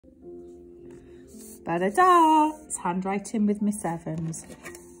Ba-da-da! It's handwriting with Miss Evans.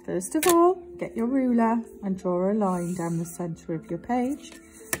 First of all, get your ruler and draw a line down the centre of your page.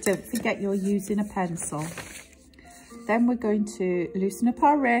 Don't forget you're using a pencil. Then we're going to loosen up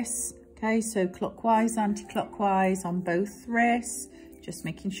our wrists. Okay, so clockwise, anti-clockwise on both wrists. Just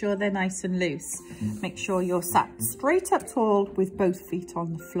making sure they're nice and loose. Make sure you're sat straight up tall with both feet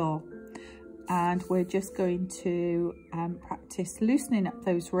on the floor. And we're just going to practice loosening up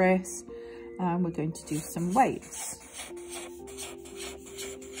those wrists. And we're going to do some waves.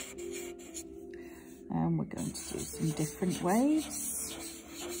 And we're going to do some different waves,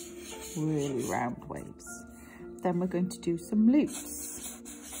 really round waves. Then we're going to do some loops.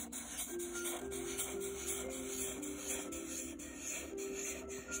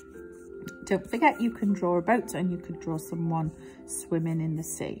 Don't forget you can draw a boat and you could draw someone swimming in the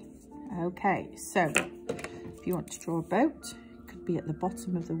sea. Okay, so if you want to draw a boat, it could be at the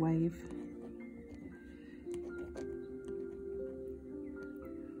bottom of the wave.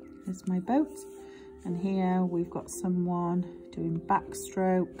 There's my boat, and here we've got someone doing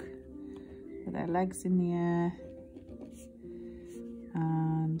backstroke with their legs in the air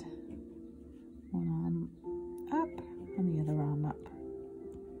and one arm up and the other arm up,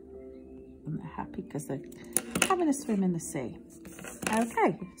 and they're happy because they're having a swim in the sea.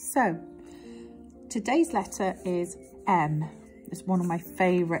 Okay, so today's letter is M. It's one of my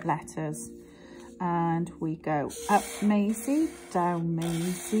favourite letters. And we go up Maisie, down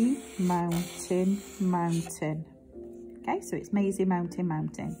Maisie, mountain, mountain. Okay, so it's Maisie, mountain,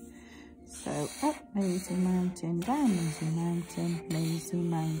 mountain. So up Maisie, mountain, down Maisie, mountain, Maisie,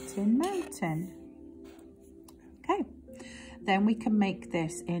 mountain, mountain. Okay, then we can make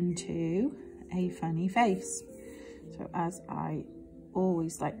this into a funny face. So as I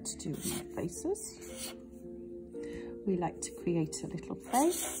always like to do with my faces, we like to create a little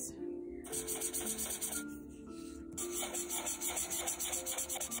face.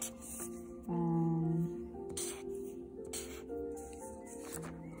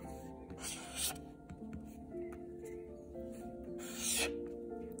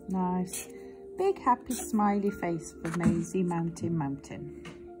 Nice, big, happy, smiley face for Maisie, mountain, mountain.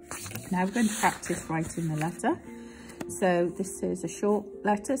 Now we're going to practice writing the letter. So this is a short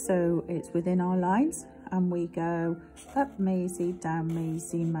letter, so it's within our lines. And we go up Maisie, down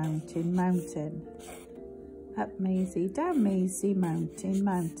Maisie, mountain, mountain. Up Maisie, down Maisie, mountain,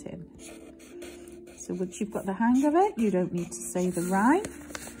 mountain. So once you've got the hang of it, you don't need to say the rhyme.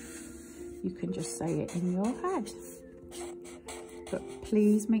 You can just say it in your head. But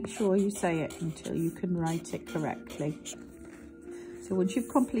please make sure you say it until you can write it correctly. So once you've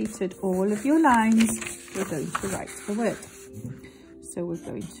completed all of your lines, we're going to write the word. So we're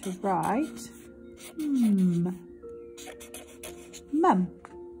going to write mum.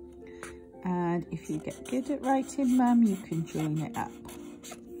 And if you get good at writing mum, you can join it up.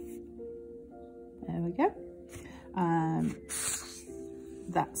 There we go.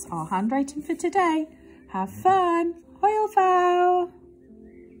 That's our handwriting for today. Have fun. Hwyl fawr.